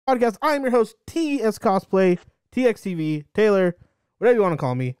podcast. I am your host, TS Cosplay, TXTV, Taylor, whatever you want to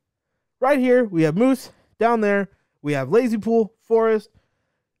call me. Right here, we have Moose. Down there, we have Lazy Pool, Forest.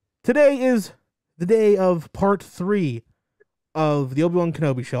 Today is the day of part 3 of the Obi-Wan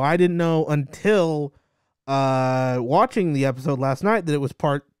Kenobi show. I didn't know until watching the episode last night that it was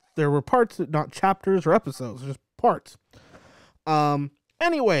there were parts, not chapters or episodes, just parts.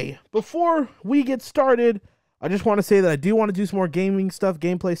 Anyway, before we get started, I just want to say that I do want to do some more gaming stuff,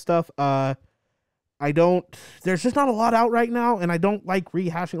 gameplay stuff. There's just not a lot out right now, and I don't like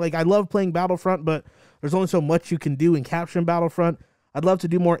rehashing. Like, I love playing Battlefront, but there's only so much you can do in capturing Battlefront. I'd love to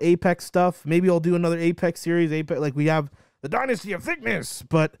do more Apex stuff. Maybe I'll do another Apex series. Like, we have the Dynasty of Thickness,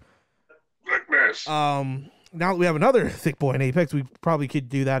 but now that we have another thick boy in Apex, we probably could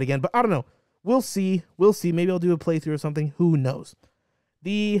do that again, but I don't know. We'll see. Maybe I'll do a playthrough or something. Who knows?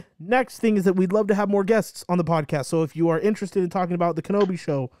 The next thing is that we'd love to have more guests on the podcast. So if you are interested in talking about the Kenobi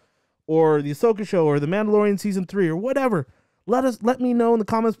show or the Ahsoka show or the Mandalorian season 3 or whatever, let me know in the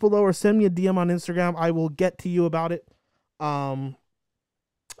comments below or send me a DM on Instagram. I will get to you about it. And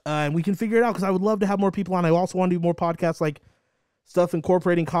we can figure it out because I would love to have more people on. I also want to do more podcasts, like stuff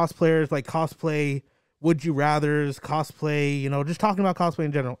incorporating cosplayers, like cosplay, would you rathers, cosplay, just talking about cosplay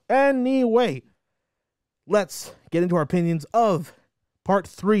in general. Anyway, let's get into our opinions of part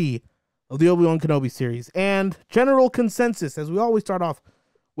 3 of the Obi-Wan Kenobi series and general consensus, as we always start off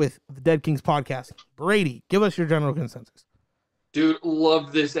with the Dead Kings podcast. Brady, give us your general consensus. Dude,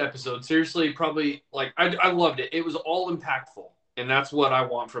 loved this episode. Seriously, probably, I loved it. It was all impactful, and that's what I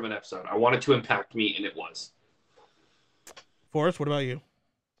want from an episode. I want it to impact me, and it was. Forrest, what about you?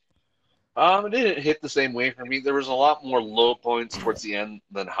 It didn't hit the same way for me. There was a lot more low points towards the end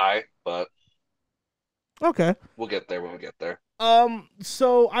than high, but okay, we'll get there when we get there.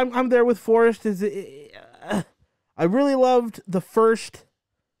 So I'm there with Forrest. I really loved the first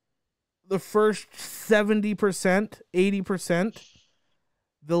 70%, 80%,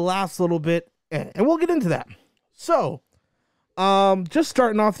 the last little bit, and we'll get into that. So, just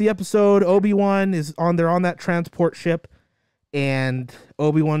starting off the episode, Obi-Wan is on that transport ship, and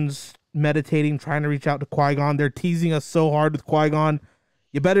Obi-Wan's meditating, trying to reach out to Qui-Gon. They're teasing us so hard with Qui-Gon.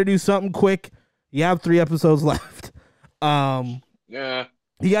 You better do something quick. You have 3 episodes left. Yeah.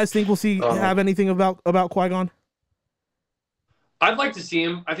 You guys think we'll have anything about Qui-Gon? I'd like to see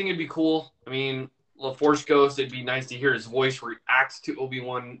him. I think it'd be cool. I mean, the Force Ghost, it'd be nice to hear his voice react to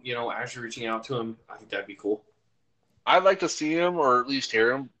Obi-Wan, actually reaching out to him. I think that'd be cool. I'd like to see him, or at least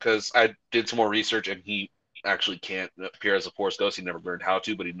hear him, because I did some more research, and he actually can't appear as a Force Ghost. He never learned how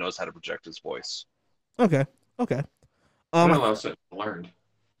to, but he knows how to project his voice. Okay. I don't know else I learned.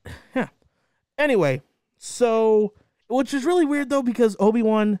 Yeah. Anyway, so, which is really weird, though, because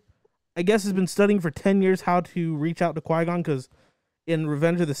Obi-Wan, I guess, has been studying for 10 years how to reach out to Qui-Gon, because in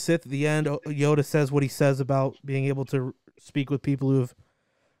Revenge of the Sith, at the end, Yoda says what he says about being able to speak with people who have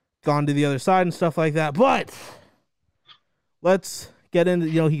gone to the other side and stuff like that. But let's get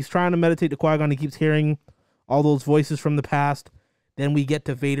into, he's trying to meditate to Qui-Gon. He keeps hearing all those voices from the past. Then we get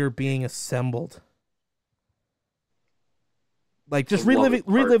to Vader being assembled. Like, just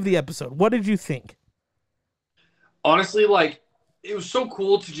relive the episode. What did you think? Honestly, it was so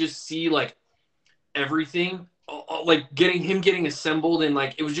cool to just see, everything, getting assembled, and,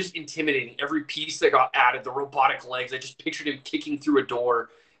 it was just intimidating. Every piece that got added, the robotic legs, I just pictured him kicking through a door,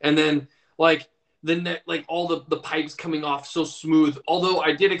 and then, all the pipes coming off so smooth. Although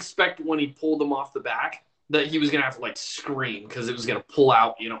I did expect when he pulled them off the back that he was going to have to, scream because it was going to pull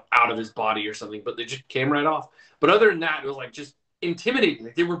out, out of his body or something, but they just came right off. But other than that, it was, just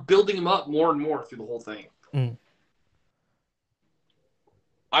intimidating. They were building him up more and more through the whole thing. Mm.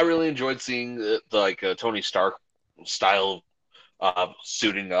 I really enjoyed seeing the Tony Stark style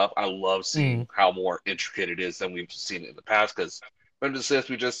suiting up. I love seeing how more intricate it is than we've seen in the past, because Revenge of the Sith,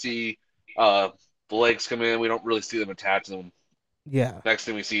 we just see the legs come in. We don't really see them attach them. Yeah. Next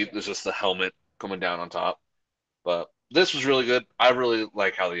thing we see is just the helmet coming down on top. But this was really good. I really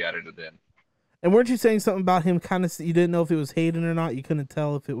like how they added it in. And weren't you saying something about him you didn't know if it was Hayden or not? You couldn't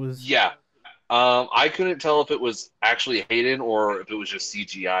tell if it was... Yeah. I couldn't tell if it was actually Hayden or if it was just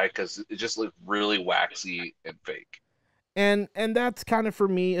CGI, because it just looked really waxy and fake. And that's kind of, for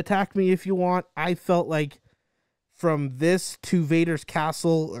me, attack me if you want. I felt like from this to Vader's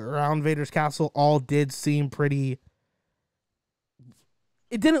castle, around Vader's castle, all did seem pretty...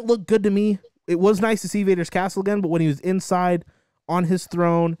 It didn't look good to me. It was nice to see Vader's castle again, but when he was inside on his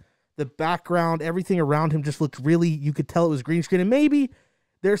throne, the background, everything around him just looked really, you could tell it was green screen. And maybe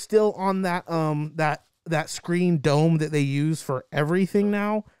they're still on that that screen dome that they use for everything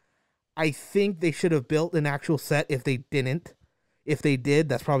now. I think they should have built an actual set if they didn't. If they did,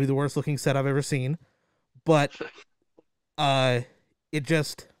 that's probably the worst looking set I've ever seen. But it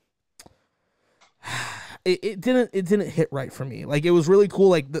just it didn't hit right for me. Like, it was really cool,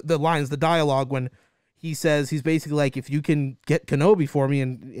 like the lines, the dialogue when he says, he's basically like, if you can get Kenobi for me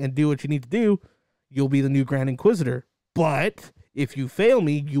and do what you need to do, you'll be the new Grand Inquisitor. But if you fail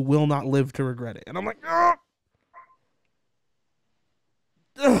me, you will not live to regret it. And I'm like,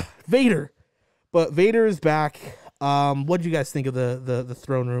 ugh, Vader. But Vader is back. What did you guys think of the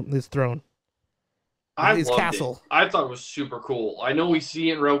throne room? His throne, his loved castle. It. I thought it was super cool. I know we see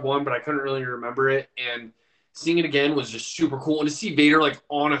it in Rogue One, but I couldn't really remember it. And seeing it again was just super cool. And to see Vader like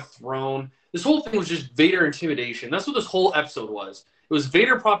on a throne, this whole thing was just Vader intimidation. That's what this whole episode was. It was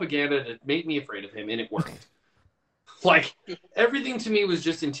Vader propaganda that made me afraid of him, and it worked. Like, everything to me was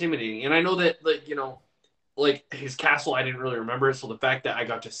just intimidating. And I know that, like, you know, like his castle, I didn't really remember it. So the fact that I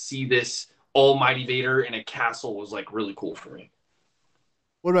got to see this almighty Vader in a castle was like really cool for me.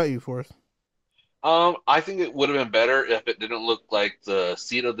 What about you, Forrest? I think it would have been better if it didn't look like the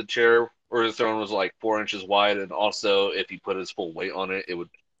seat of the chair or the throne was like 4 inches wide, and also if he put his full weight on it, it would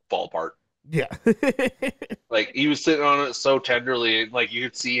fall apart. Yeah. Like, he was sitting on it so tenderly, like you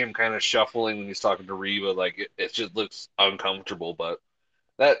could see him kind of shuffling when he's talking to Reva. Like, it just looks uncomfortable, but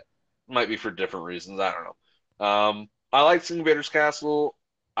that might be for different reasons. I don't know. I like seeing Vader's castle.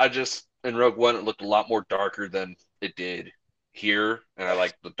 In Rogue One, it looked a lot more darker than it did here, and I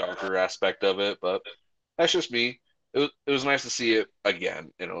like the darker aspect of it, but that's just me. It was nice to see it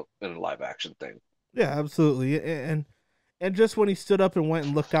again, in a live action thing. Yeah, absolutely. And just when he stood up and went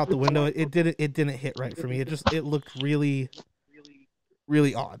and looked out the window, it didn't hit right for me. It looked really,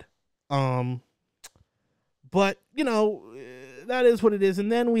 really odd. But you know, that is what it is.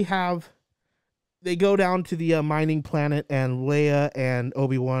 And then they go down to the mining planet, and Leia and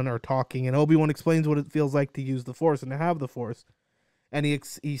Obi-Wan are talking, and Obi-Wan explains what it feels like to use the Force and to have the Force. And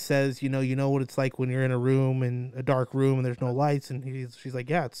he says, you know what it's like when you're in a dark room, and there's no lights. And she's like,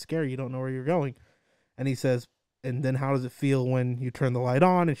 yeah, it's scary. You don't know where you're going. And he says, and then how does it feel when you turn the light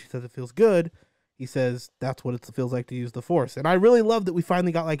on? And she says, it feels good. He says, that's what it feels like to use the Force. And I really love that we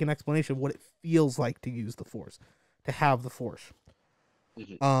finally got like an explanation of what it feels like to use the Force, to have the Force.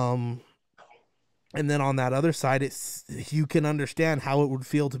 Mm-hmm. And then on that other side, you can understand how it would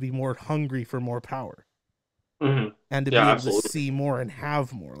feel to be more hungry for more power, mm-hmm. and to be able to see more and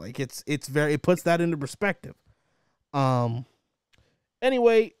have more. Like, it puts that into perspective.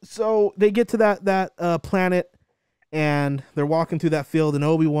 Anyway, so they get to that planet, and they're walking through that field, and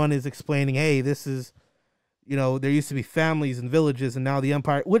Obi-Wan is explaining, hey, this is, there used to be families and villages, and now the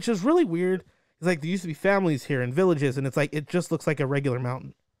Empire, which is really weird. It's like, there used to be families here and villages, and it's like, it just looks like a regular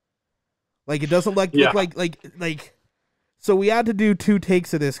mountain. Like, it doesn't look like. So we had to do 2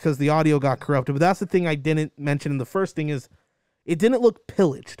 takes of this because the audio got corrupted. But that's the thing I didn't mention in the first thing is, it didn't look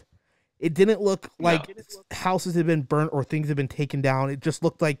pillaged. It didn't look like houses had been burnt or things had been taken down. It just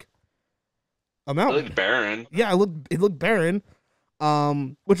looked like a mountain. It looked barren. Yeah, it looked barren,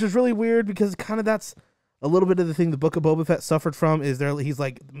 which is really weird because kind of that's a little bit of the thing the Book of Boba Fett suffered from. He's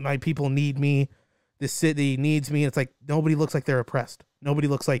like, my people need me. This city needs me. And it's like, nobody looks like they're oppressed. Nobody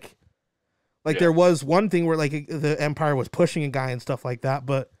looks like. Like, there was one thing where, like, the Empire was pushing a guy and stuff like that,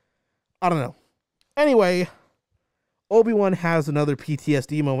 but I don't know. Anyway, Obi-Wan has another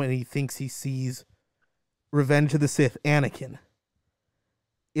PTSD moment, and he thinks he sees Revenge of the Sith Anakin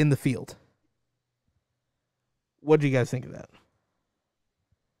in the field. What do you guys think of that?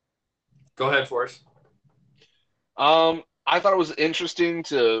 Go ahead, Forrest. I thought it was interesting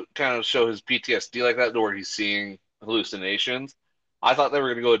to kind of show his PTSD like that, where he's seeing hallucinations. I thought they were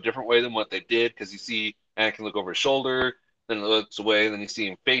going to go a different way than what they did, because you see Anakin look over his shoulder, then it looks away, then you see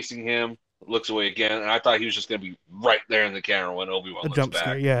him facing him, looks away again, and I thought he was just going to be right there in the camera when Obi-Wan looks jump back.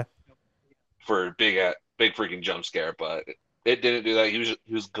 Scare, yeah. For a big freaking jump scare, but it didn't do that.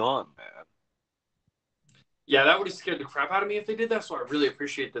 He was gone, man. Yeah, that would have scared the crap out of me if they did that, so I really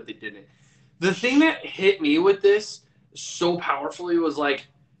appreciate that they didn't. The thing that hit me with this so powerfully was, like,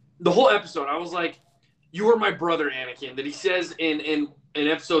 the whole episode, I was like, you are my brother, Anakin, that he says in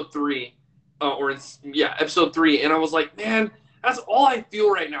episode 3, episode 3. And I was like, man, that's all I feel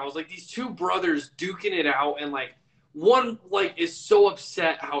right now. Is like these 2 brothers duking it out, and like one like is so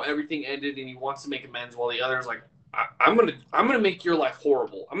upset how everything ended and he wants to make amends, while the other is like, I'm gonna make your life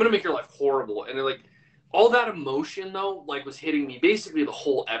horrible. I'm gonna make your life horrible. And like all that emotion though, like was hitting me basically the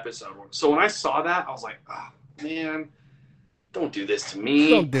whole episode. So when I saw that, I was like, oh man. Don't do this to me.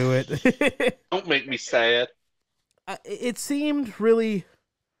 Don't do it. Don't make me sad. It seemed really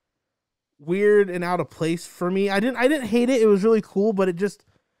weird and out of place for me. I didn't hate it. It was really cool, but it just,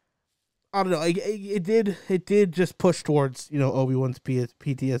 I don't know. It did just push towards, Obi-Wan's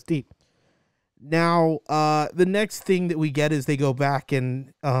PTSD. Now, the next thing that we get is they go back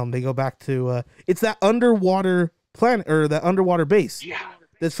to it's that underwater planet, or that underwater base. Yeah.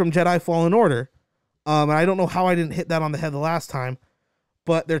 That's from Jedi Fallen Order. And I don't know how I didn't hit that on the head the last time,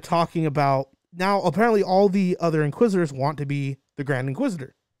 but they're talking about now apparently all the other Inquisitors want to be the Grand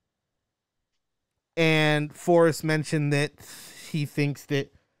Inquisitor. And Forrest mentioned that he thinks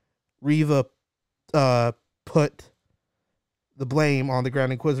that Reva put the blame on the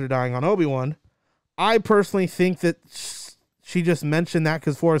Grand Inquisitor dying on Obi-Wan. I personally think that she just mentioned that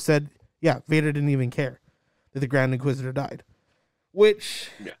because Forrest said, yeah, Vader didn't even care that the Grand Inquisitor died. Which,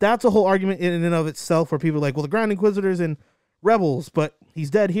 that's a whole argument in and of itself where people are like, well, the Grand Inquisitor's in Rebels, but he's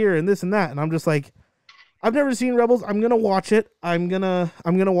dead here and this and that. And I'm just like, I've never seen Rebels. I'm going to watch it. I'm going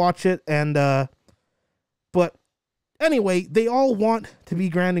to watch it. And, but anyway, they all want to be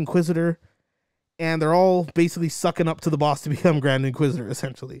Grand Inquisitor, and they're all basically sucking up to the boss to become Grand Inquisitor,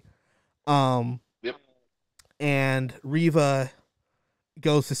 essentially. Yep. And Reva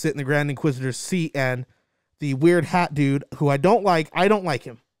goes to sit in the Grand Inquisitor's seat, and the weird hat dude, who I don't like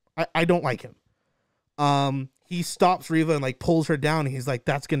him. I don't like him. He stops Reva and like pulls her down, and he's like,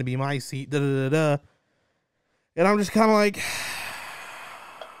 that's going to be my seat. Da, da, da, da. And I'm just kind of like,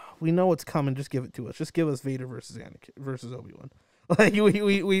 we know what's coming. Just give it to us. Just give us Vader versus Obi-Wan. Like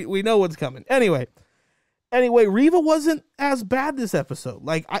we know what's coming. Anyway, Reva wasn't as bad this episode.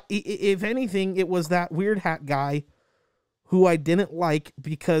 Like, if anything, it was that weird hat guy who I didn't like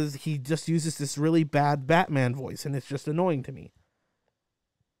because he just uses this really bad Batman voice, and it's just annoying to me.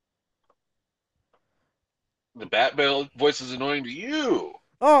 The Batman voice is annoying to you.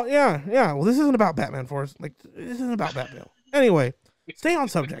 Oh, yeah. Well, this isn't about Batman Force. Like, this isn't about Batman. Anyway, stay on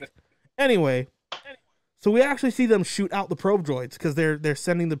subject. Anyway, so we actually see them shoot out the probe droids because they're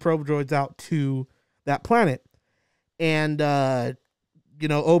sending the probe droids out to that planet. And,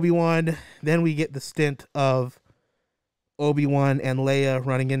 Obi-Wan, then we get the stint of Obi-Wan and Leia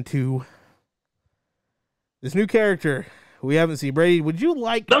running into this new character we haven't seen. Brady, would you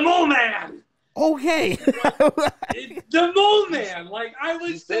like... The Mole Man! Okay. The Mole Man! Like, I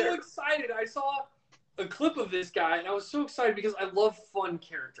was so excited. I saw a clip of this guy, and I was so excited because I love fun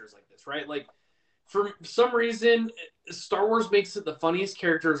characters like this, right? Like, for some reason, Star Wars makes it the funniest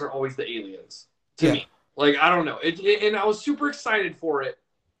characters are always the aliens, to me. Like, I don't know. And I was super excited for it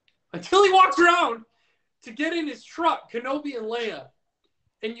until he walks around to get in his truck, Kenobi and Leia,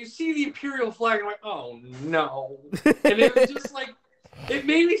 and you see the Imperial flag, and I'm like, oh, no. And it was just like, it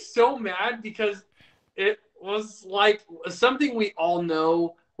made me so mad because it was like something we all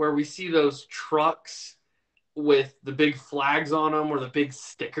know where we see those trucks with the big flags on them or the big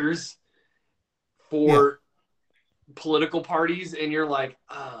stickers for political parties, and you're like,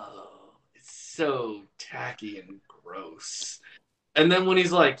 oh, it's so tacky and gross. And then when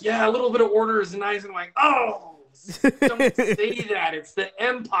he's like, yeah, a little bit of order is nice, and I'm like, oh, don't say that. It's the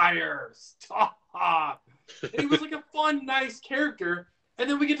Empire. Stop. And he was like a fun, nice character. And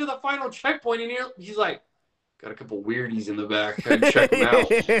then we get to the final checkpoint, and he's like, got a couple weirdies in the back. I gotta check them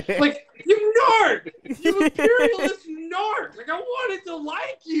out. Like, you narc! You imperialist narc! Like, I wanted to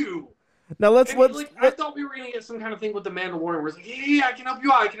like you. Now let's I thought we were gonna get some kind of thing with the Mandalorian where it's like, yeah, I can help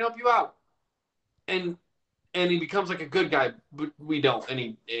you out. And he becomes like a good guy, but we don't. And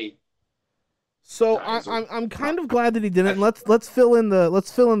he So I'm kind of glad that he didn't. Let's fill in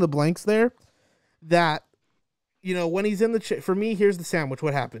the blanks there. That, when he's in the for me, here's the sandwich.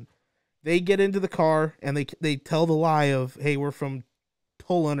 What happened? They get into the car and they tell the lie of, hey, we're from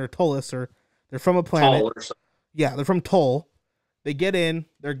Tolan or Tolis, or they're from a planet. Yeah, they're from Tol. They get in.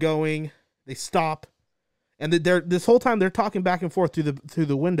 They're going. They stop, and this whole time they're talking back and forth through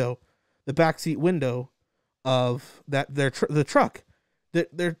the window, the backseat window of the truck.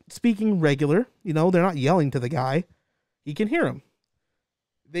 They're speaking regular. They're not yelling to the guy. He can hear them.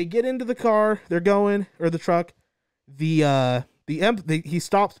 They get into the car. They're going, or the truck. He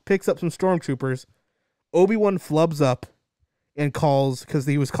stops, picks up some stormtroopers. Obi-Wan flubs up and calls, because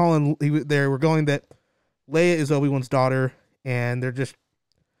they were going that Leia is Obi-Wan's daughter, and they're just,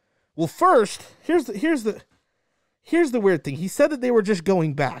 well, first, here's the weird thing. He said that they were just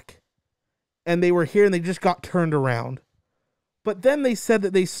going back, and they were here, and they just got turned around. But then they said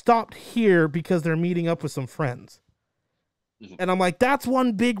that they stopped here because they're meeting up with some friends. And I'm like, that's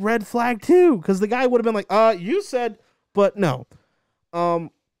one big red flag too, because the guy would have been like, you said, but no.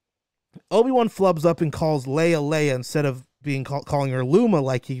 Obi-Wan flubs up and calls Leia instead of calling her Luma,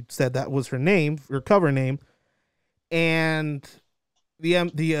 like he said that was her name, her cover name. And the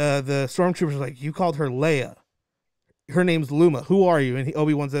stormtroopers are like, you called her Leia. her name's Luma. Who are you? And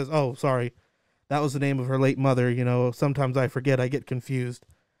Obi-Wan says, oh, sorry. That was the name of her late mother. You know, sometimes I forget. I get confused.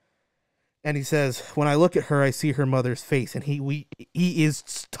 And he says, when I look at her, I see her mother's face. And he is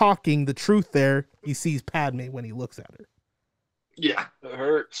talking the truth there. He sees Padme when he looks at her. Yeah. It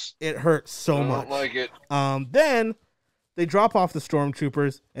hurts. It hurts so much. I don't like it. Then they drop off the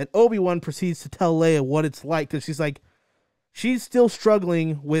stormtroopers, and Obi-Wan proceeds to tell Leia what it's like, because she's like, she's still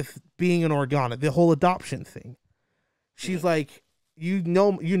struggling with being an Organa, the whole adoption thing. She's like, you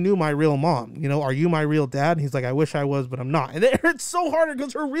knew my real mom. You know, are you my real dad? And he's like, I wish I was, but I'm not. And it hurts so hard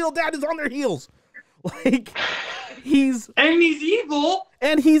because her real dad is on their heels. Like, And he's evil.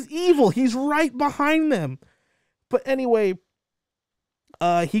 And he's evil. He's right behind them. But anyway,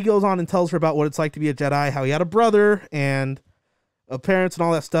 he goes on and tells her about what it's like to be a Jedi, how he had a brother and parents and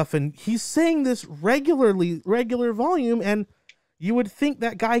all that stuff. And he's saying this regular volume, and you would think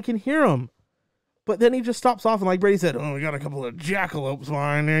that guy can hear him. But then he just stops off, and like Brady said, oh, we got a couple of jackalopes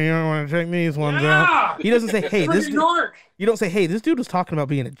flying there. You don't want to check these ones out. He doesn't say, hey, this dude. You don't say, hey, this dude was talking about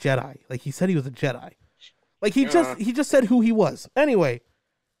being a Jedi. Like, he said he was a Jedi. Like, he just said who he was. Anyway,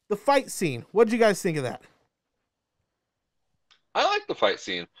 the fight scene. What did you guys think of that? I like the fight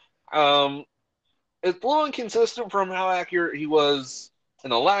scene. It's a little inconsistent from how accurate he was in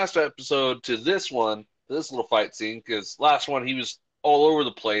the last episode to this one, this little fight scene, because last one he was all over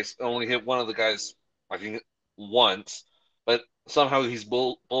the place, only hit one of the guys, I think, once, but somehow he's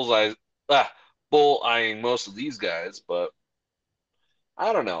bull-eyeing most of these guys, but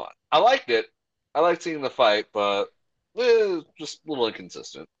I don't know. I liked it. I liked seeing the fight, but just a little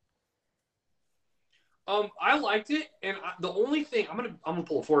inconsistent. I liked it, and the only thing I'm gonna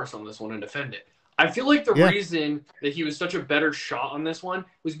pull a Forrest on this one and defend it. I feel like the reason that he was such a better shot on this one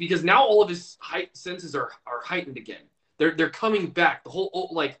was because now all of his senses are heightened again. They're coming back. The whole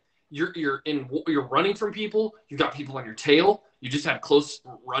like you're running from people. You got people on your tail. You just had close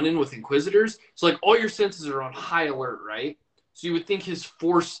run-in with Inquisitors. So like all your senses are on high alert, right? So you would think his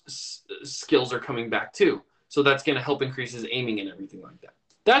Force skills are coming back too. So that's going to help increase his aiming and everything like that.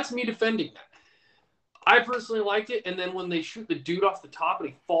 That's me defending that. I personally liked it, and then when they shoot the dude off the top and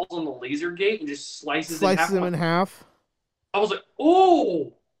he falls on the laser gate and just slices him in half, I was like,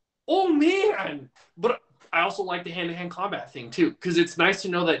 oh man! But I also like the hand-to-hand combat thing too, because it's nice to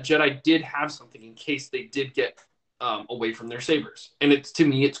know that Jedi did have something in case they did get away from their sabers, and to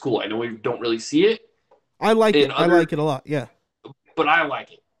me it's cool. I know we don't really see it. I like it. I like it a lot. Yeah, but I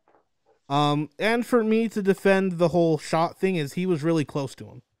like it. And for me to defend the whole shot thing is he was really close to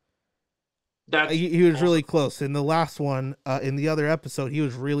him. He was really close. In the last one, in the other episode, he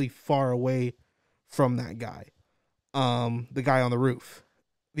was really far away from that guy. The guy on the roof.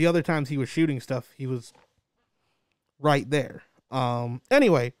 The other times he was shooting stuff, he was right there.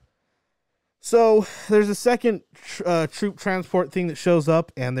 Anyway, so there's a second troop transport thing that shows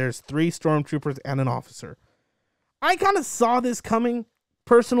up, and there's 3 stormtroopers and an officer. I kind of saw this coming,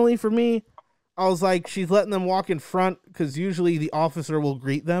 personally, for me. I was like, she's letting them walk in front, because usually the officer will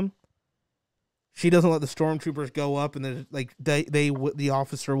greet them. She doesn't let the stormtroopers go up, and then like the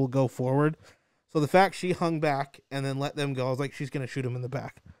officer will go forward. So the fact she hung back and then let them go, I was like, she's gonna shoot him in the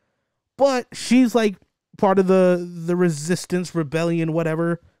back. But she's like part of the resistance, rebellion,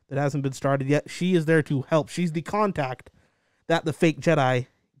 whatever that hasn't been started yet. She is there to help. She's the contact that the fake Jedi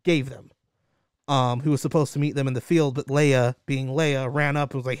gave them, who was supposed to meet them in the field. But Leia, being Leia, ran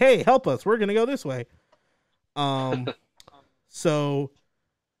up and was like, "Hey, help us! We're gonna go this way." So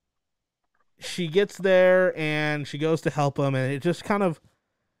she gets there and she goes to help him, and it just kind of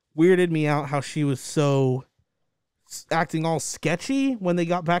weirded me out how she was so acting all sketchy when they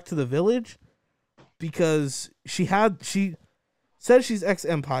got back to the village, because she says she's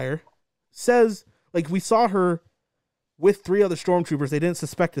ex-Empire, says like we saw her with 3 other stormtroopers. They didn't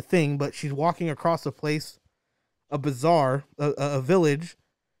suspect a thing, but she's walking across a place, a bazaar, a village,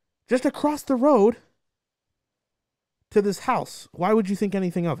 just across the road to this house. Why would you think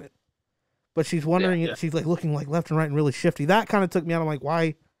anything of it? But she's wondering, she's like looking like left and right and really shifty. That kind of took me out. I'm like,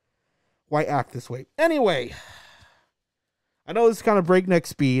 why act this way? Anyway, I know this is kind of breakneck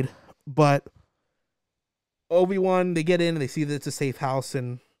speed, but Obi-Wan, they get in and they see that it's a safe house,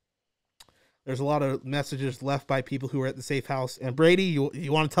 and there's a lot of messages left by people who are at the safe house. And Brady,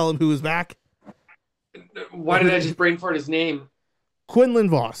 you want to tell him who is back? Why did I just brain fart his name? Quinlan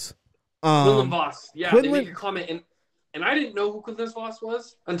Vos. Quinlan Vos. Yeah, they make a comment, and I didn't know who Quinlan Vos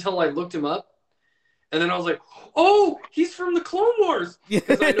was until I looked him up. And then I was like, oh, he's from the Clone Wars.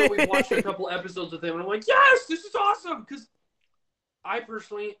 Because I know we watched a couple episodes with him, and I'm like, yes, this is awesome. Because I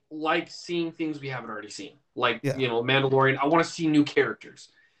personally like seeing things we haven't already seen. Like, Mandalorian. I want to see new characters.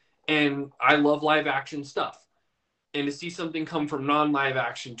 And I love live action stuff. and to see something come from non-live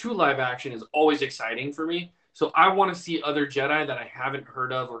action to live action is always exciting for me. So I want to see other Jedi that I haven't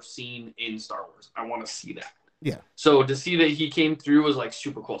heard of or seen in Star Wars. I want to see that. Yeah. So to see that he came through was like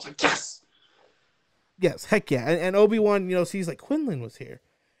super cool. It's like, yes. Yes, heck yeah. And Obi-Wan, you know, sees like Quinlan was here.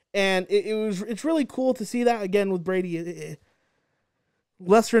 And it's really cool to see that again with Brady.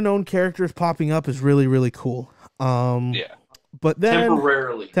 Lesser known characters popping up is really, really cool. Yeah. But then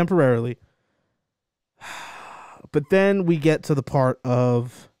temporarily. But then we get to the part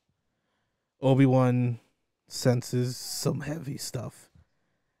of Obi-Wan senses some heavy stuff.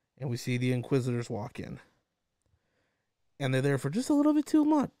 And we see the Inquisitors walk in. And they're there for just a little bit too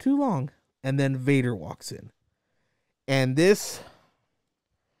long. And then Vader walks in. And this,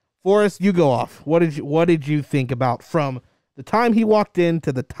 Forrest, you go off. What did you think about from the time he walked in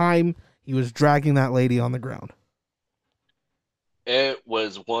to the time he was dragging that lady on the ground? It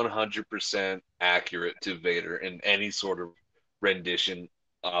was 100% accurate to Vader in any sort of rendition,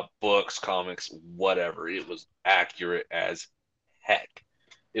 books, comics, whatever. It was accurate as heck.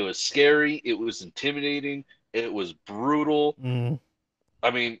 It was scary. It was intimidating. It was brutal. I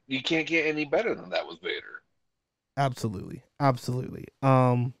mean, you can't get any better than that with Vader. Absolutely. Absolutely.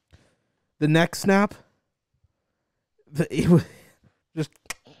 The neck snap.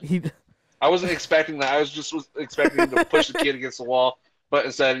 I wasn't expecting that. I was expecting him to push the kid against the wall, but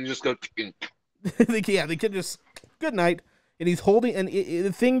instead he just goes. The kid just good night, and he's holding. And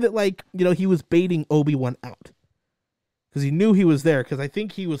the thing that, like, you know, he was baiting Obi-Wan out because he knew he was there. Because I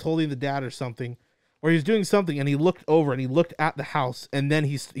think he was holding the dad or something, or he was doing something, and he looked over and he looked at the house, and then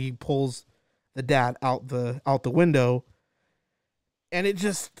he pulls the dad out the window, and it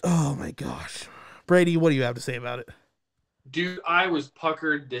just, oh my gosh, Brady, what do you have to say about it? Dude, I was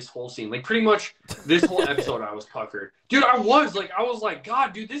puckered this whole scene. Like, pretty much this whole episode, I was puckered. Dude, I was like,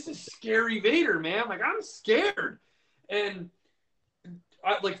 God, dude, this is scary Vader, man. Like, I'm scared. And,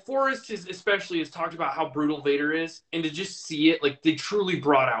 like, Forrest especially has talked about how brutal Vader is. And to just see it, like, they truly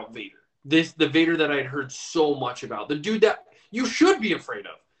brought out Vader. The Vader that I had heard so much about. The dude that you should be afraid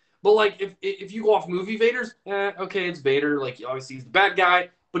of. But, like, if you go off movie Vaders, okay, it's Vader. Like, obviously, he's the bad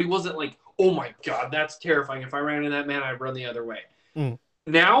guy. But he wasn't like, oh my God, that's terrifying. If I ran into that man, I'd run the other way.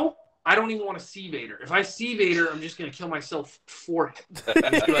 Now, I don't even want to see Vader. If I see Vader, I'm just going to kill myself for him.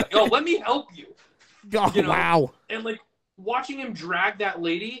 Just be like, yo, let me help you. Oh, you know? Wow. And, like, watching him drag that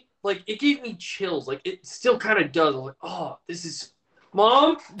lady, like, it gave me chills. Like, it still kind of does. I'm like, oh, this is...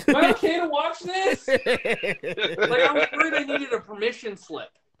 Mom, am I okay to watch this? Like, I was worried I needed a permission slip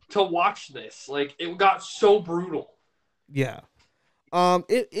to watch this. Like, it got so brutal. Yeah.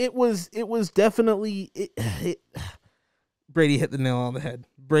 It was definitely Brady hit the nail on the head.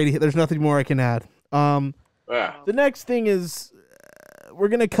 There's nothing more I can add. The next thing is we're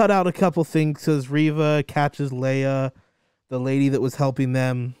gonna cut out a couple things because Reva catches Leia, the lady that was helping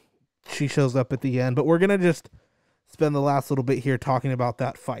them. She shows up at the end, but we're gonna just spend the last little bit here talking about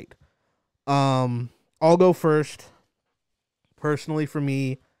that fight. I'll go first. Personally, for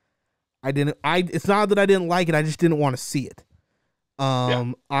me, it's not that I didn't like it. I just didn't want to see it.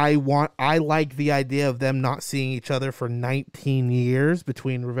 I like the idea of them not seeing each other for 19 years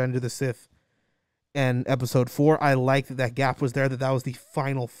between Revenge of the Sith and Episode 4. I like that gap was there, that was the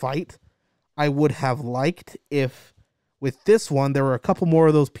final fight. I would have liked if with this one there were a couple more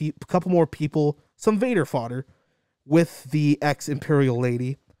of those couple more people, some Vader fodder with the ex-Imperial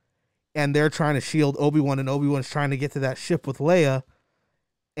lady, and they're trying to shield Obi-Wan, and Obi-Wan's trying to get to that ship with Leia,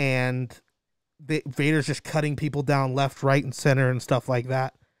 and Vader's just cutting people down left, right, and center and stuff like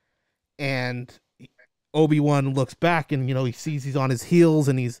that. And Obi-Wan looks back and, you know, he sees he's on his heels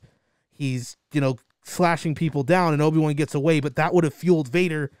and he's, you know, slashing people down, and Obi-Wan gets away, but that would have fueled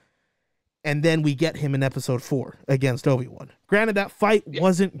Vader. And then we get him in Episode 4 against Obi-Wan. Granted, that fight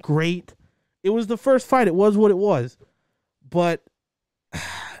wasn't great. It was the first fight. It was what it was. But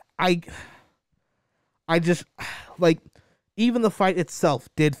I just, like, even the fight itself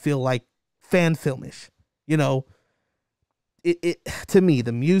did feel like fan filmish, you know. It to me,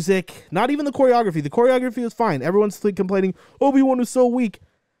 the music, not even the choreography was fine. Everyone's complaining Obi-Wan is so weak.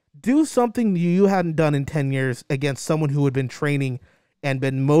 Do something you hadn't done in 10 years against someone who had been training and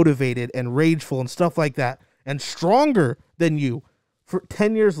been motivated and rageful and stuff like that and stronger than you for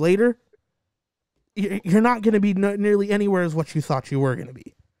 10 years later. You're not going to be nearly anywhere as what you thought you were going to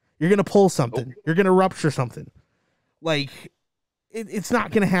be. You're going to pull something. You're going to rupture something. Like, it's not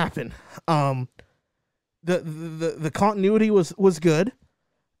going to happen. The continuity was good.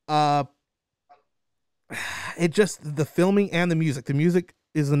 It just, the filming and the music. The music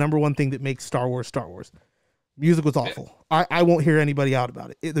is the number one thing that makes Star Wars Star Wars. Music was awful. I won't hear anybody out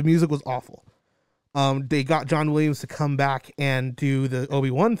about it. The music was awful. They got John Williams to come back and do the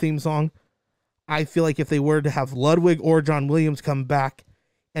Obi-Wan theme song. I feel like if they were to have Ludwig or John Williams come back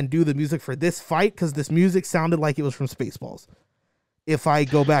and do the music for this fight, because this music sounded like it was from Spaceballs. If I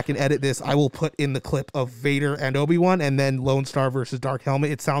go back and edit this, I will put in the clip of Vader and Obi-Wan and then Lone Star versus Dark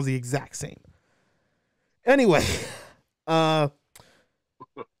Helmet. It sounds the exact same. Anyway, what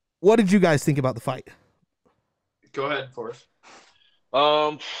did you guys think about the fight? Go ahead, Forrest.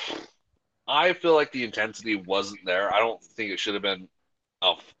 I feel like the intensity wasn't there. I don't think it should have been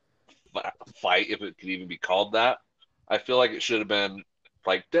a fight, if it could even be called that. I feel like it should have been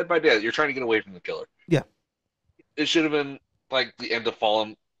like Dead by Dead. You're trying to get away from the killer. Yeah. It should have been like the end of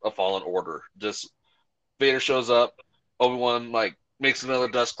Fallen Order. Just Vader shows up, Obi-Wan like makes another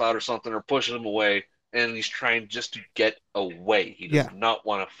dust cloud or something, or pushes him away, and he's trying just to get away. He does not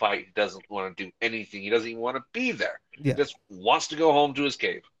want to fight. He doesn't want to do anything. He doesn't even want to be there. Yeah. He just wants to go home to his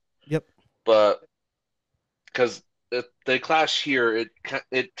cave. Yep. But because they clash here,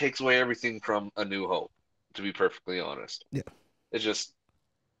 it takes away everything from A New Hope, to be perfectly honest. Yeah. It's just,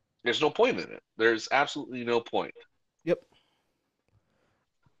 there's no point in it. There's absolutely no point. Yep.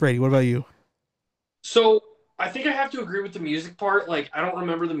 Brady, what about you? So I think I have to agree with the music part. Like, I don't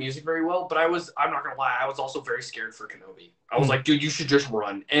remember the music very well, but I'm not going to lie, I was also very scared for Kenobi. I was like, dude, you should just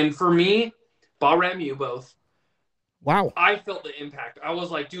run. And for me, Bahram, you both. Wow. I felt the impact. I was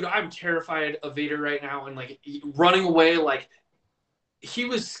like, dude, I'm terrified of Vader right now. And like running away, like he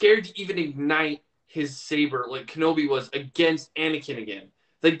was scared to even ignite his saber. Like Kenobi was against Anakin again.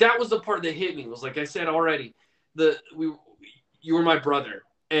 Like that was the part that hit me. Was like I said already, you were my brother.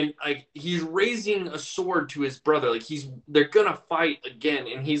 And like he's raising a sword to his brother. Like they're gonna fight again.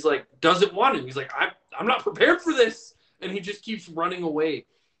 And he's like, doesn't want him. He's like, I'm not prepared for this. And he just keeps running away.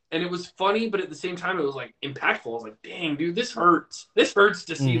 And it was funny, but at the same time, it was like impactful. I was like, dang, dude, this hurts. This hurts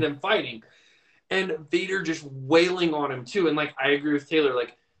to see them fighting. And Vader just wailing on him too. And like, I agree with Taylor.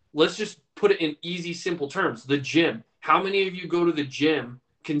 Like, let's just put it in easy, simple terms. The gym. How many of you go to the gym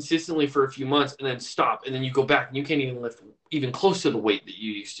consistently for a few months and then stop, and then you go back and you can't even lift even close to the weight that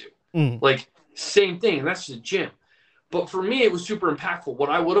you used to? Like, same thing. And that's the gym. But for me, it was super impactful. What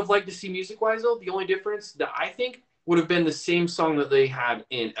I would have liked to see music-wise, though, the only difference that I think would have been the same song that they had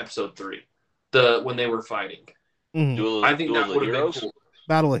in episode 3, when they were fighting. I think that would have been cool.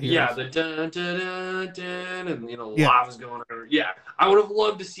 Battle of Heroes. Yeah, the dun dun dun dun, and lava's going on. Yeah, I would have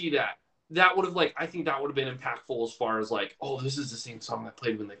loved to see that. That would have I think that would have been impactful as far as like, oh, this is the same song I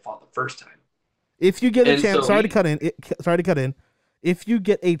played when they fought the first time. If you get a chance, sorry to cut in. If you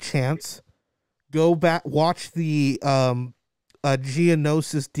get a chance, go back, watch the Geonosis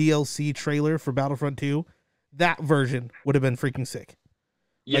DLC trailer for Battlefront 2. That version would have been freaking sick.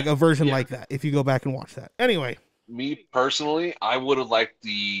 Yeah. Like a version like that, if you go back and watch that. Anyway. Me personally, I would have liked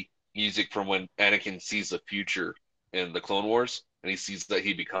the music from when Anakin sees the future in the Clone Wars, and he sees that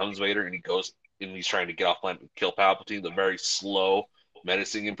he becomes Vader, and he goes and he's trying to get off planet and kill Palpatine, the very slow,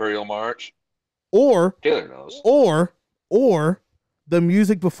 menacing Imperial March. Or Taylor knows. Or the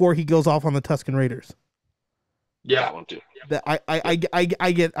music before he goes off on the Tusken Raiders. Yeah. That one too. That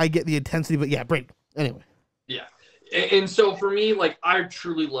I get the intensity, but yeah, Brady. Anyway. Yeah. And so for me, like, I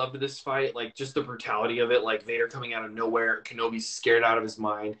truly loved this fight, like, just the brutality of it, like, Vader coming out of nowhere, Kenobi's scared out of his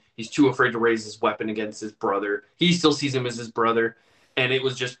mind, he's too afraid to raise his weapon against his brother, he still sees him as his brother, and it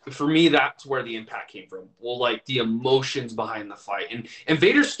was just, for me, that's where the impact came from, well, like, the emotions behind the fight, and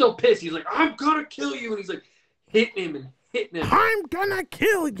Vader's still pissed, he's like, I'm gonna kill you, and he's like, hitting him, I'm gonna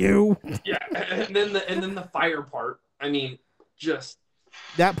kill you! Yeah, and then the fire part, I mean, just...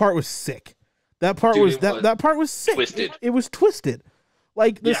 That part was sick. That part was sick. Twisted. It was twisted.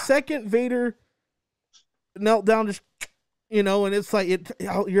 Like the second Vader knelt down, just and it's like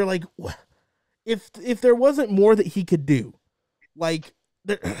you're like, if there wasn't more that he could do, like,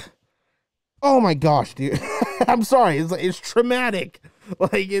 oh my gosh, dude, I'm sorry, it's traumatic.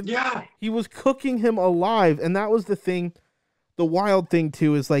 Like, he was cooking him alive, and that was the thing. The wild thing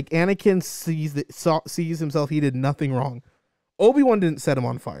too is like Anakin sees himself. He did nothing wrong. Obi-Wan didn't set him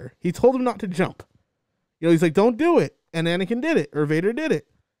on fire. He told him not to jump. He's like, don't do it. And Anakin did it, or Vader did it.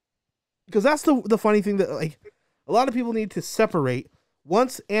 Because that's the funny thing that, like, a lot of people need to separate.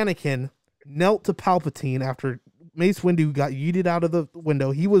 Once Anakin knelt to Palpatine after Mace Windu got yeeted out of the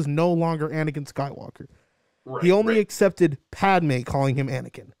window, he was no longer Anakin Skywalker. Right, he only accepted Padme calling him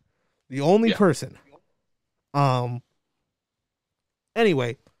Anakin. The only person.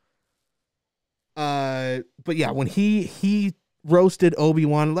 Anyway. But yeah, when he roasted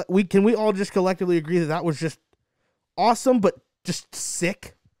Obi-Wan, can we all just collectively agree that was just awesome, but just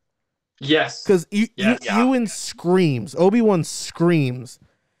sick? Yes. Because Ewan screams, Obi-Wan screams,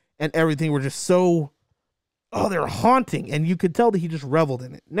 and everything were just so, they're haunting, and you could tell that he just reveled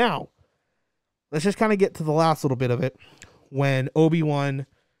in it. Now, let's just kind of get to the last little bit of it, when Obi-Wan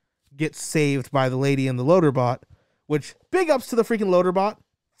gets saved by the lady in the loader bot, which, big ups to the freaking loader bot.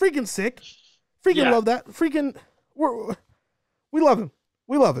 Freaking sick. Freaking love that. Freaking, we love him.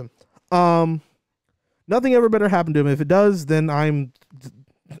 We love him. Nothing ever better happened to him. If it does, then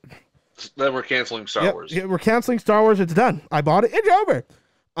Then we're canceling Star Wars. Yeah, we're canceling Star Wars. It's done. I bought it. It's over.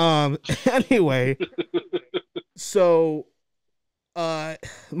 Anyway, so,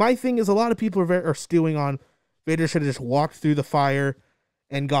 my thing is, a lot of people are stewing on Vader should have just walked through the fire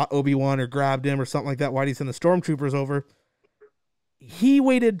and got Obi-Wan or grabbed him or something like that. Why'd he send the stormtroopers over? He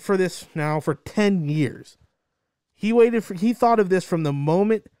waited for this now for 10 years. He thought of this from the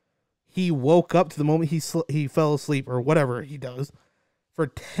moment he woke up to the moment he fell asleep or whatever he does for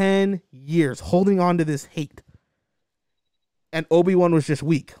 10 years, holding on to this hate. And Obi-Wan was just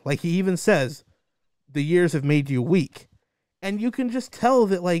weak. Like, he even says, the years have made you weak. And you can just tell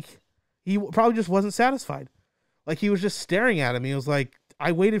that, like, he probably just wasn't satisfied. Like, he was just staring at him. He was like,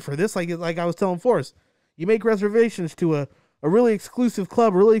 I waited for this. Like I was telling Forrest, you make reservations to a really exclusive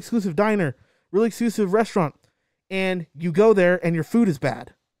club, a really exclusive diner, really exclusive restaurant, and you go there and your food is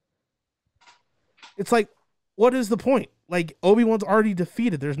bad. It's like, what is the point? Like, Obi-Wan's already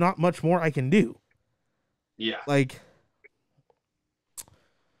defeated. There's not much more I can do. Yeah. Like,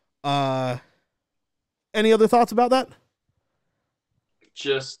 any other thoughts about that?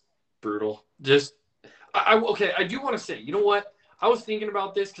 Just brutal. Just, okay, I do want to say, you know what? I was thinking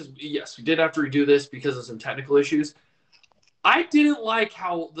about this because, yes, we did have to redo this because of some technical issues. I didn't like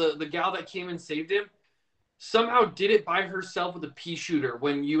how the gal that came and saved him somehow did it by herself with a pea shooter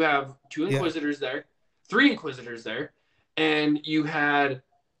when you have 2 Inquisitors there, 3 Inquisitors there, and you had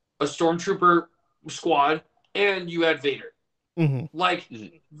a Stormtrooper squad, and you had Vader. Mm-hmm. Like,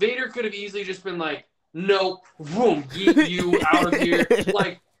 Vader could have easily just been like, nope, boom, yeet you out of here.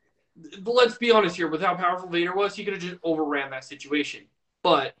 Like, but let's be honest here, with how powerful Vader was, he could have just overran that situation.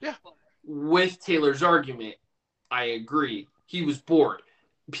 But with Taylor's argument, I agree. He was bored.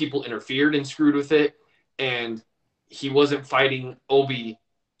 People interfered and screwed with it, and he wasn't fighting Obi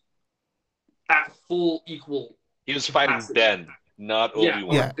at full equal. He was fighting capacity. Ben, not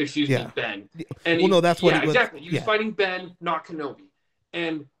Obi-Wan. Yeah, excuse me, Ben. And that's what. Exactly. He was fighting Ben, not Kenobi,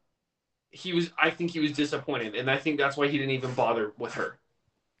 and I think he was disappointed, and I think that's why he didn't even bother with her.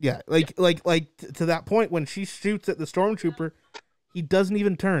 Yeah, like to that point when she shoots at the stormtrooper, he doesn't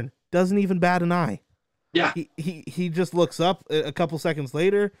even turn, doesn't even bat an eye. Yeah, he just looks up a couple seconds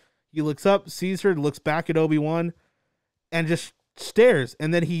later. He looks up, sees her, looks back at Obi-Wan, and just stares.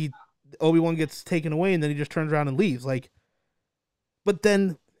 And then Obi-Wan gets taken away, and then he just turns around and leaves. Like, but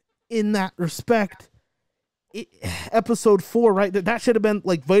then in that respect, episode 4, right? That should have been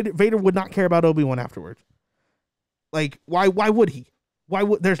like Vader would not care about Obi-Wan afterwards. Like, why would he?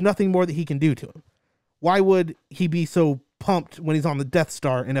 There's nothing more that he can do to him. Why would he be so pumped when he's on the Death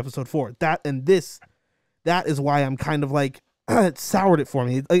Star in episode 4? That is why I'm kind of like, it soured it for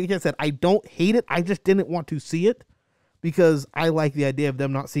me. Like I said, I don't hate it. I just didn't want to see it because I like the idea of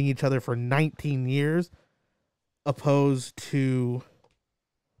them not seeing each other for 19 years opposed to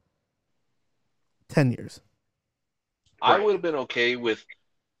 10 years. I would have been okay with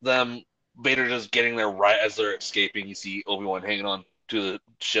them, Vader just getting there right as they're escaping. You see Obi-Wan hanging on to the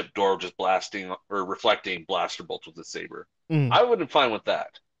ship door, just blasting or reflecting blaster bolts with his saber. I would have been fine with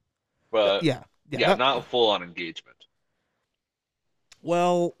that. But not a full-on engagement.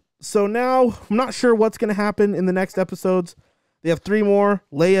 Well, so now I'm not sure what's going to happen in the next episodes. They have 3 more.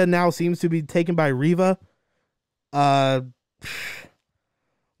 Leia now seems to be taken by Reva.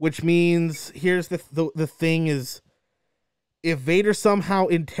 Which means, here's the thing is, if Vader somehow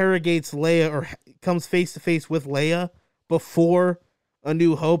interrogates Leia or comes face to face with Leia before A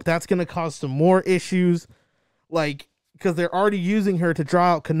New Hope, that's going to cause some more issues. Like, because they're already using her to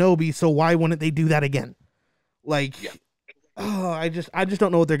draw out Kenobi, so why wouldn't they do that again? Like, I just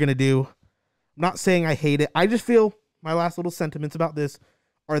don't know what they're going to do. I'm not saying I hate it. I just feel my last little sentiments about this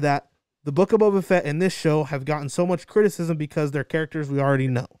are that the Book of Boba Fett and this show have gotten so much criticism because they're characters we already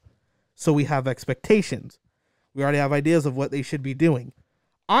know. So we have expectations. We already have ideas of what they should be doing.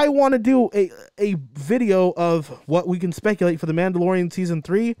 I want to do a video of what we can speculate for The Mandalorian Season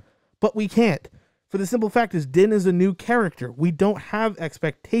 3, but we can't. For the simple fact is, Din is a new character. We don't have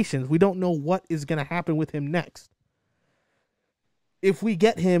expectations. We don't know what is going to happen with him next. If we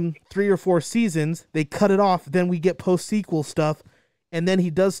get him 3 or 4 seasons, they cut it off, then we get post-sequel stuff, and then he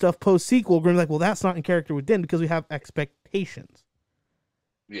does stuff post-sequel, we're going to be like, well, that's not in character with Din because we have expectations.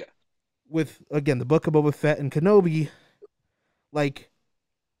 Yeah. With, again, the Book of Boba Fett and Kenobi, like,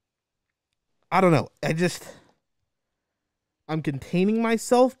 I don't know. I'm containing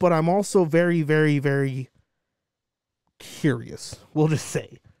myself, but I'm also very, very, very curious. We'll just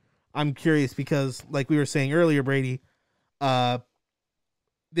say I'm curious because, like we were saying earlier, Brady,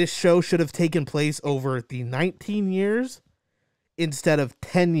 this show should have taken place over the 19 years instead of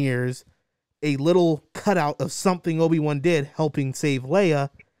 10 years. A little cutout of something Obi-Wan did helping save Leia,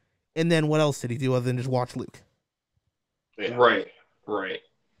 and then what else did he do other than just watch Luke? Yeah. Right.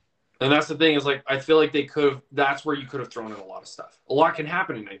 And that's the thing is, like, I feel like they could have, that's where you could have thrown in a lot of stuff. A lot can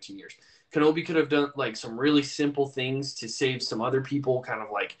happen in 19 years. Kenobi could have done, like, some really simple things to save some other people, kind of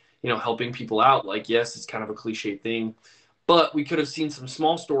like, helping people out. Like, yes, it's kind of a cliche thing, but we could have seen some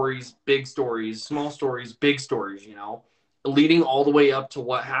small stories, big stories, small stories, big stories, leading all the way up to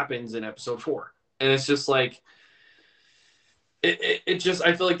what happens in episode 4. And it's just like, it just,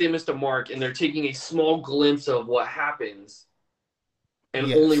 I feel like they missed a mark, and they're taking a small glimpse of what happens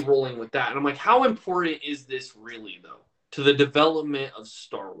and only rolling with that. And I'm like, how important is this really, though, to the development of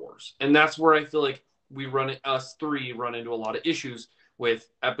Star Wars? And that's where I feel like us three run into a lot of issues with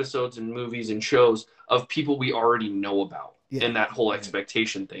episodes and movies and shows of people we already know about and that whole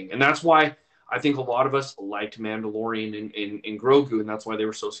expectation thing. And that's why I think a lot of us liked Mandalorian and Grogu, and that's why they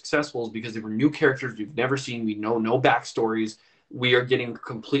were so successful, is because they were new characters we've never seen. We know no backstories. We are getting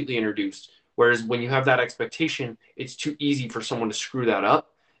completely introduced. Whereas when you have that expectation, it's too easy for someone to screw that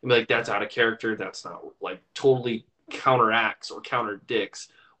up and be like, that's out of character. That's not, like, totally counteracts or counterdicts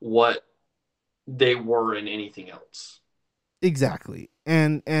what they were in anything else. Exactly.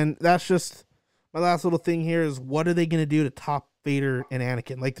 And that's just my last little thing here is, what are they going to do to top Vader and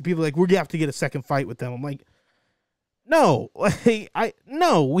Anakin? Like, the people are like, we're going to have to get a second fight with them. I'm like, no,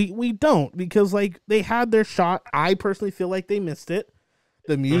 we don't, because, like, they had their shot. I personally feel like they missed it.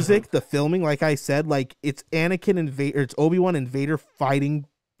 The music, the filming, like I said, like, it's Anakin and Vader, it's Obi-Wan and Vader fighting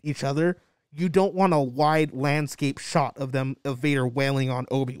each other. You don't want a wide landscape shot of Vader wailing on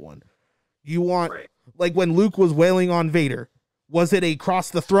Obi-Wan. You want, like, when Luke was wailing on Vader, was it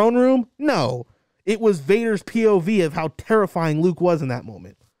across the throne room? No. It was Vader's POV of how terrifying Luke was in that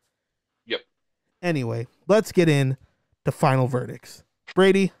moment. Yep. Anyway, let's get in to final verdicts.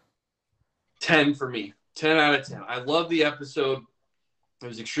 Brady? 10 for me. 10 out of 10. I love the episode. It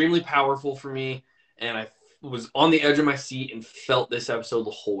was extremely powerful for me, and I was on the edge of my seat and felt this episode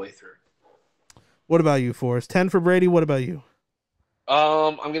the whole way through. What about you, Forrest? 10 for Brady. What about you?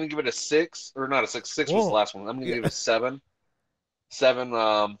 I'm gonna give it a 6, or not a 6. 6 was the last one. I'm gonna give it a 7. 7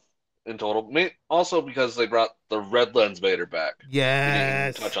 in total. Also because they brought the red lens Vader back.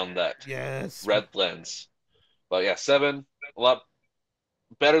 Yes. We didn't even touch on that. Yes. Red lens. But yeah, 7. A lot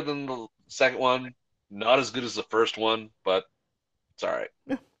better than the second one. Not as good as the first one, but it's all right.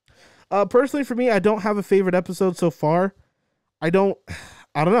 Yeah. Personally, for me, I don't have a favorite episode so far. I don't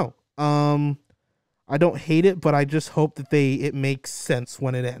know. I don't hate it, but I just hope that it makes sense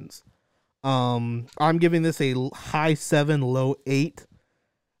when it ends. I'm giving this a high 7, low 8.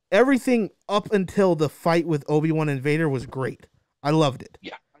 Everything up until the fight with Obi-Wan and Vader was great. I loved it.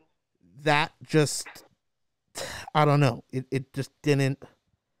 Yeah. That just, I don't know. It just didn't,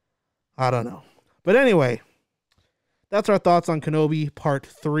 I don't know. But anyway, that's our thoughts on Kenobi Part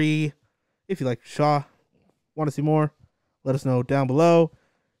 3. If you like Shaw, want to see more, let us know down below.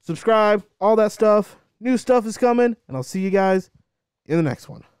 Subscribe, all that stuff. New stuff is coming, and I'll see you guys in the next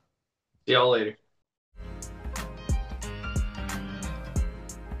one. See y'all later.